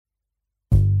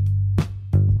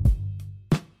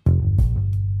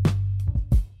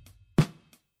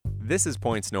This is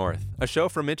Points North, a show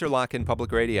from Interlochen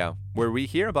Public Radio, where we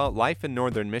hear about life in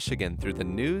northern Michigan through the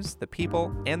news, the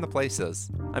people, and the places.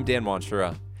 I'm Dan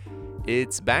Wanshura.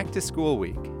 It's back to school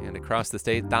week, and across the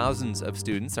state, thousands of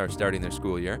students are starting their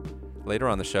school year. Later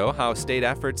on the show, how state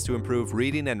efforts to improve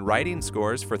reading and writing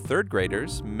scores for third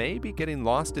graders may be getting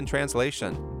lost in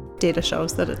translation. Data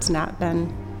shows that it's not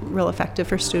been real effective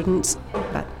for students,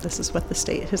 but this is what the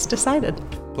state has decided.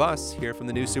 Plus, hear from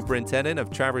the new superintendent of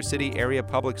Traverse City Area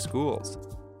Public Schools.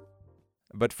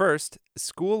 But first,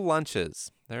 school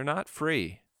lunches. They're not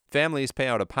free. Families pay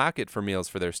out of pocket for meals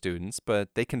for their students,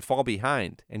 but they can fall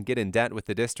behind and get in debt with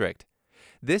the district.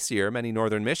 This year, many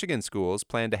northern Michigan schools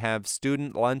plan to have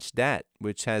student lunch debt,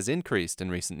 which has increased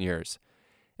in recent years.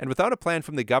 And without a plan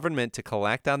from the government to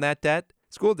collect on that debt,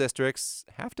 school districts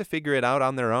have to figure it out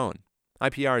on their own.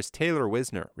 IPR's Taylor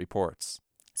Wisner reports.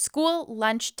 School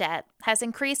lunch debt has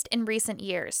increased in recent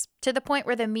years to the point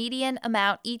where the median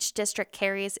amount each district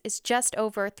carries is just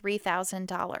over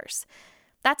 $3,000.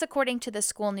 That's according to the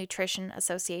School Nutrition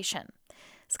Association.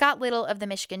 Scott Little of the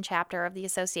Michigan chapter of the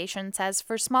association says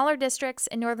for smaller districts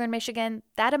in northern Michigan,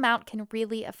 that amount can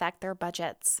really affect their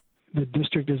budgets. The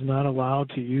district is not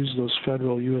allowed to use those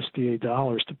federal USDA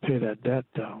dollars to pay that debt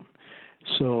down.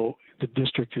 So the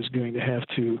district is going to have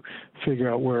to figure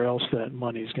out where else that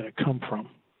money is going to come from.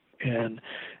 And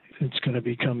it's going to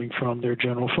be coming from their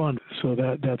general fund. So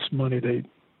that's money they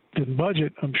didn't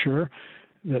budget, I'm sure,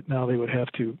 that now they would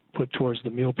have to put towards the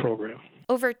meal program.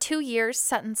 Over 2 years,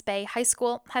 Suttons Bay High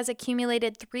School has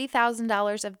accumulated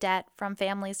 $3,000 of debt from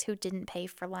families who didn't pay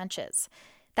for lunches.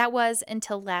 That was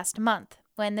until last month,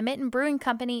 when the Mitten Brewing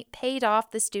Company paid off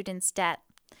the students' debt.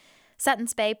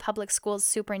 Suttons Bay Public Schools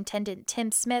Superintendent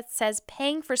Tim Smith says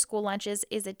paying for school lunches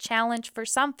is a challenge for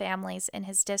some families in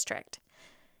his district.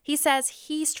 He says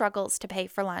he struggles to pay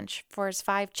for lunch for his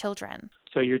 5 children.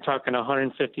 So you're talking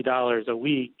 $150 a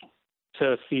week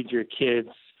to feed your kids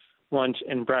lunch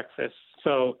and breakfast.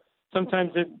 So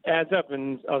sometimes it adds up,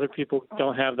 and other people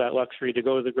don't have that luxury to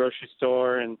go to the grocery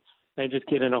store, and they just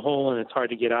get in a hole, and it's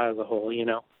hard to get out of the hole, you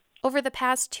know. Over the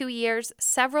past 2 years,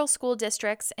 several school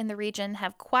districts in the region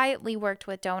have quietly worked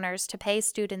with donors to pay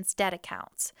students' debt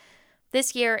accounts.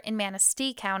 This year in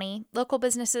Manistee County, local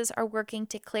businesses are working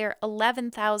to clear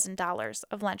 $11,000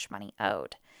 of lunch money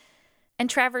owed. And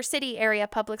Traverse City Area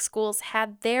Public Schools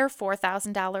had their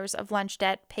 $4,000 of lunch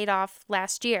debt paid off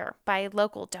last year by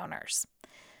local donors.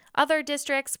 Other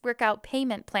districts work out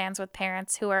payment plans with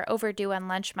parents who are overdue on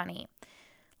lunch money.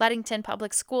 Ludington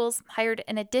Public Schools hired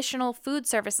an additional food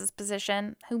services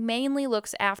position who mainly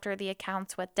looks after the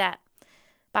accounts with debt.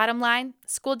 Bottom line,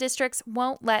 school districts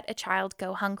won't let a child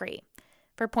go hungry.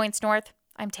 For Points North,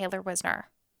 I'm Taylor Wisner.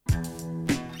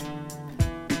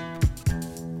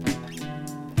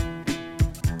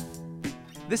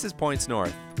 This is Points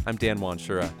North. I'm Dan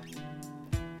Wanshura.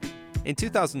 In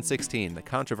 2016, the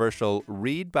controversial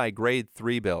Read by Grade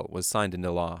 3 bill was signed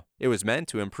into law. It was meant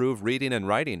to improve reading and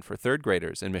writing for third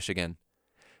graders in Michigan.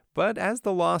 But as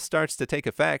the law starts to take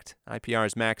effect,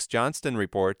 IPR's Max Johnston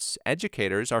reports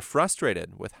educators are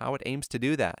frustrated with how it aims to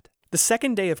do that. The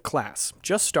second day of class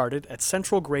just started at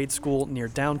Central Grade School near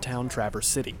downtown Traverse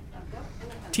City.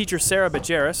 Teacher Sarah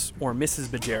Bajeris, or Mrs.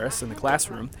 Bajeris in the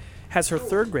classroom, has her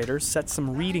third graders set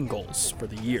some reading goals for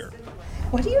the year.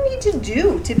 What do you need to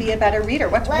do to be a better reader?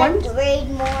 What's one? Read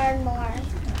more and more.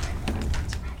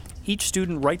 Each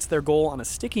student writes their goal on a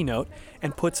sticky note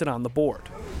and puts it on the board.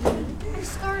 I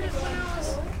started when I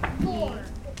was 4.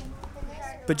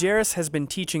 Bajeris has been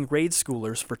teaching grade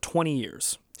schoolers for 20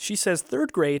 years. She says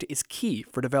third grade is key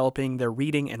for developing their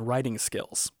reading and writing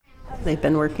skills. They've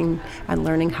been working on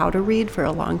learning how to read for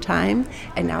a long time,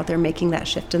 and now they're making that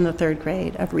shift in the third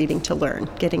grade of reading to learn,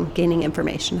 gaining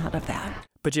information out of that.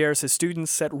 Bajeris'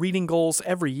 students set reading goals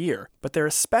every year, but they're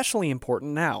especially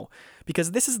important now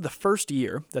because this is the first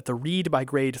year that the Read by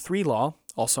Grade 3 law,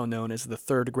 also known as the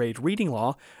third grade reading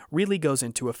law, really goes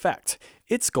into effect.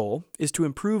 Its goal is to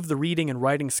improve the reading and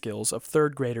writing skills of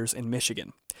third graders in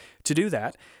Michigan. To do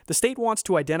that, the state wants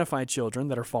to identify children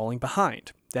that are falling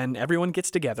behind. Then everyone gets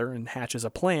together and hatches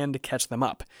a plan to catch them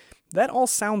up. That all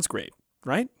sounds great,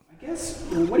 right? I guess,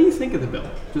 what do you think of the bill,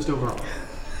 just overall?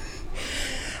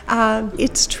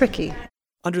 It's tricky.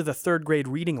 Under the third grade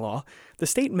reading law, the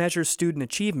state measures student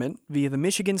achievement via the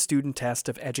Michigan Student Test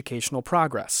of Educational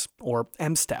Progress, or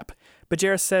MSTEP.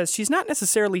 Bajeris says she's not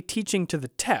necessarily teaching to the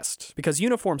test because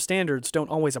uniform standards don't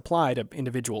always apply to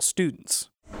individual students.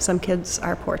 Some kids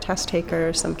are poor test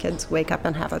takers, some kids wake up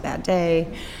and have a bad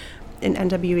day. An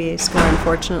NWEA score,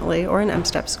 unfortunately, or an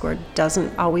MSTEP score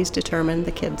doesn't always determine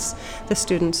the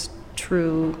student's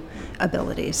true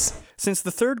abilities. Since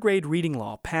the third grade reading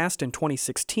law passed in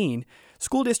 2016,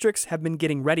 school districts have been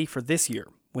getting ready for this year,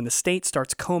 when the state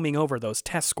starts combing over those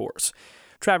test scores.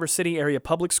 Traverse City area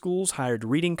public schools hired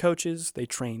reading coaches, they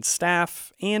trained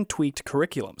staff, and tweaked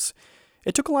curriculums.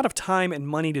 It took a lot of time and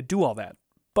money to do all that,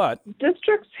 but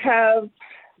districts have,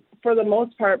 for the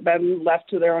most part, been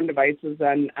left to their own devices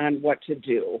on what to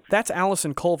do. That's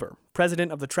Allison Culver,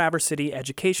 president of the Traverse City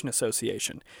Education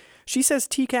Association. She says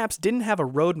TCAPS didn't have a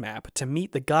roadmap to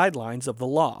meet the guidelines of the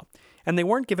law, and they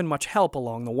weren't given much help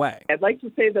along the way. I'd like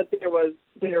to say that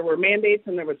there were mandates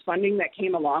and there was funding that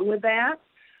came along with that.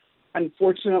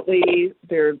 Unfortunately,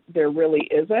 there really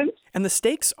isn't. And the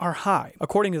stakes are high.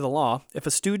 According to the law, if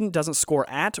a student doesn't score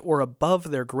at or above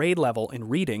their grade level in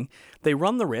reading, they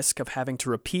run the risk of having to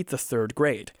repeat the third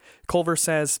grade. Culver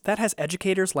says that has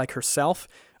educators like herself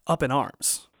up in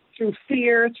arms. Through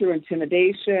fear, through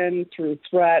intimidation, through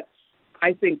threats,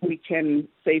 I think we can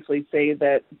safely say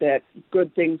that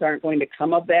good things aren't going to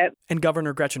come of that. And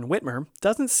Governor Gretchen Whitmer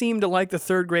doesn't seem to like the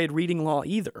third grade reading law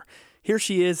either. Here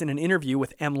she is in an interview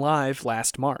with MLive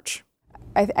last March.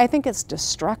 I think it's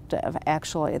destructive,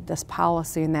 actually, this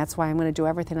policy, and that's why I'm going to do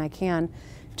everything I can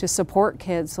to support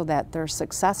kids so that they're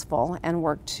successful and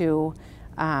work to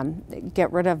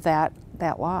get rid of that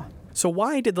law. So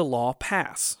why did the law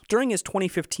pass? During his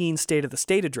 2015 State of the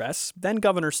State address, then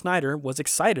Governor Snyder was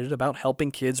excited about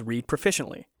helping kids read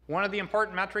proficiently. One of the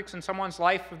important metrics in someone's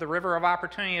life of the river of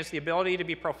opportunity is the ability to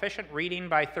be proficient reading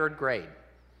by third grade.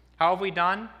 How have we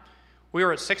done? We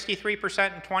were at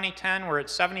 63% in 2010, we're at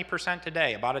 70%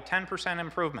 today, about a 10%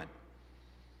 improvement.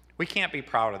 We can't be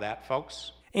proud of that,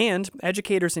 folks. And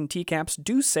educators in TCAPS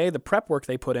do say the prep work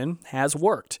they put in has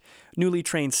worked. Newly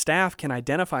trained staff can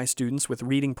identify students with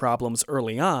reading problems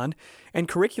early on, and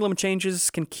curriculum changes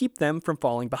can keep them from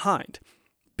falling behind.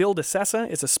 Bill DeCessa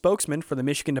is a spokesman for the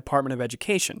Michigan Department of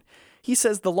Education. He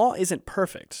says the law isn't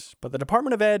perfect, but the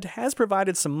Department of Ed has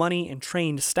provided some money and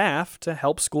trained staff to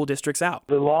help school districts out.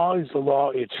 The law is the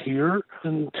law. It's here.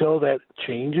 Until that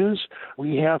changes,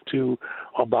 we have to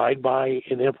abide by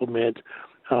and implement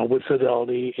with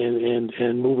fidelity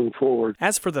and moving forward.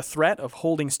 As for the threat of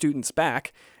holding students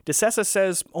back, DeCessa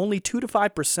says only 2 to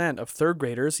 5% of third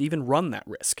graders even run that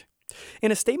risk. In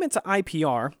a statement to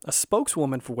IPR, a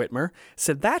spokeswoman for Whitmer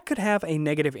said that could have a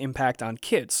negative impact on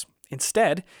kids.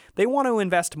 Instead, they want to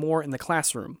invest more in the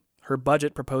classroom. Her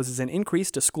budget proposes an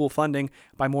increase to school funding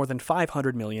by more than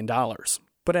 $500 million.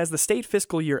 But as the state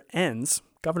fiscal year ends,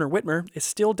 Governor Whitmer is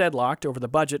still deadlocked over the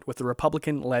budget with the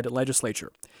Republican-led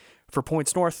legislature. For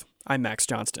Points North, I'm Max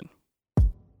Johnston.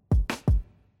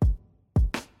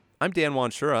 I'm Dan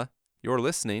Wanshura. You're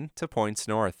listening to Points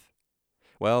North.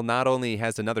 Well, not only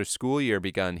has another school year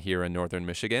begun here in northern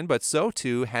Michigan, but so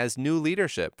too has new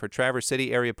leadership for Traverse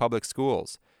City Area Public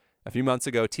Schools. A few months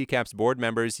ago, TCAPS board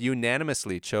members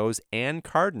unanimously chose Ann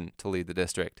Carden to lead the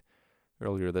district.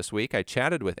 Earlier this week, I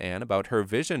chatted with Ann about her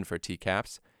vision for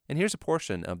TCAPS, and here's a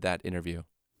portion of that interview.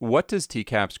 What does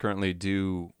TCAPS currently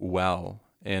do well?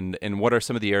 And what are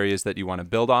some of the areas that you want to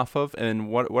build off of? And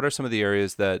what are some of the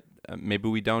areas that maybe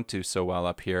we don't do so well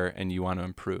up here and you want to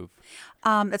improve?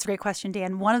 That's a great question,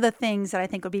 Dan. One of the things that I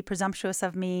think would be presumptuous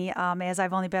of me, as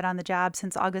I've only been on the job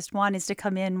since August 1, is to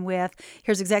come in with,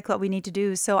 here's exactly what we need to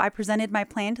do. So I presented my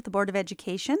plan to the Board of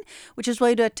Education, which is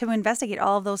really to investigate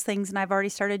all of those things, and I've already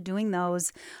started doing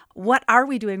those. What are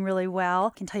we doing really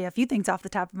well? I can tell you a few things off the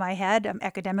top of my head.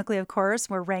 Academically, of course,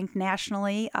 we're ranked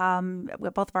nationally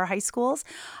with both of our high schools.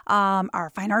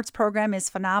 Our fine arts program is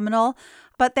phenomenal.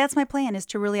 But that's my plan, is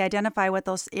to really identify what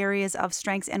those areas of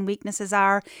strengths and weaknesses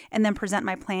are and then present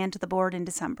my plan to the board in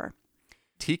December.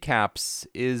 TCAPS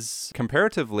is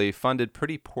comparatively funded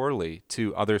pretty poorly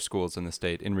to other schools in the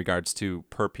state in regards to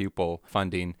per pupil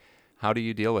funding. How do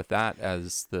you deal with that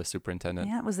as the superintendent?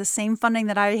 Yeah, it was the same funding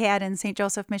that I had in St.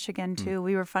 Joseph, Michigan, too.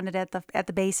 We were funded at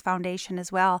the base foundation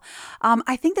as well.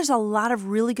 I think there's a lot of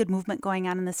really good movement going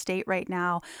on in the state right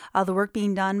now. The work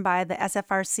being done by the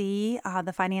SFRC,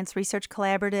 the Finance Research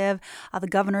Collaborative, the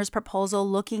governor's proposal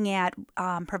looking at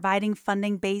providing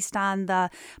funding based on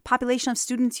the population of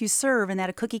students you serve, and that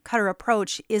a cookie-cutter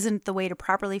approach isn't the way to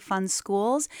properly fund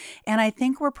schools. And I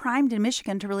think we're primed in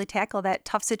Michigan to really tackle that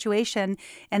tough situation,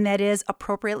 and that is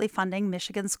appropriately funding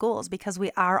Michigan schools because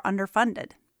we are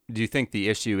underfunded. Do you think the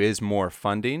issue is more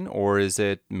funding, or is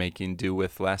it making do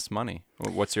with less money?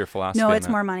 What's your philosophy? No, on it's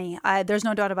that? more money. There's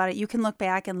no doubt about it. You can look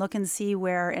back and look and see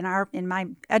where, in my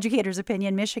educator's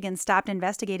opinion, Michigan stopped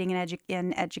investigating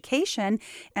in education,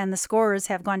 and the scores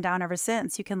have gone down ever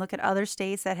since. You can look at other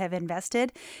states that have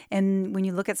invested, and when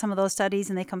you look at some of those studies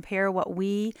and they compare what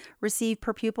we receive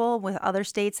per pupil with other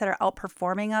states that are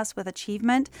outperforming us with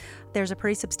achievement, there's a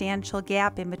pretty substantial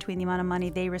gap in between the amount of money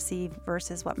they receive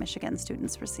versus what Michigan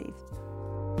students receive.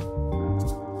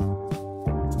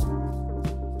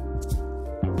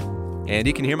 And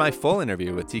you can hear my full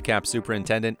interview with TCAP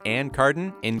Superintendent Ann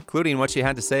Carden, including what she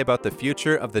had to say about the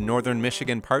future of the Northern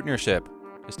Michigan Partnership.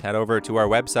 Just head over to our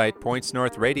website,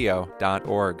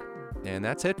 pointsnorthradio.org. And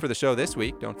that's it for the show this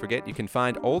week. Don't forget you can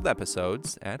find old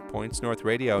episodes at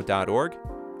pointsnorthradio.org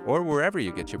or wherever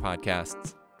you get your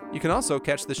podcasts. You can also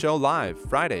catch the show live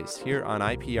Fridays here on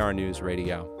IPR News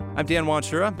Radio. I'm Dan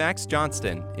Wanshura. Max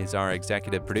Johnston is our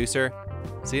executive producer.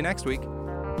 See you next week.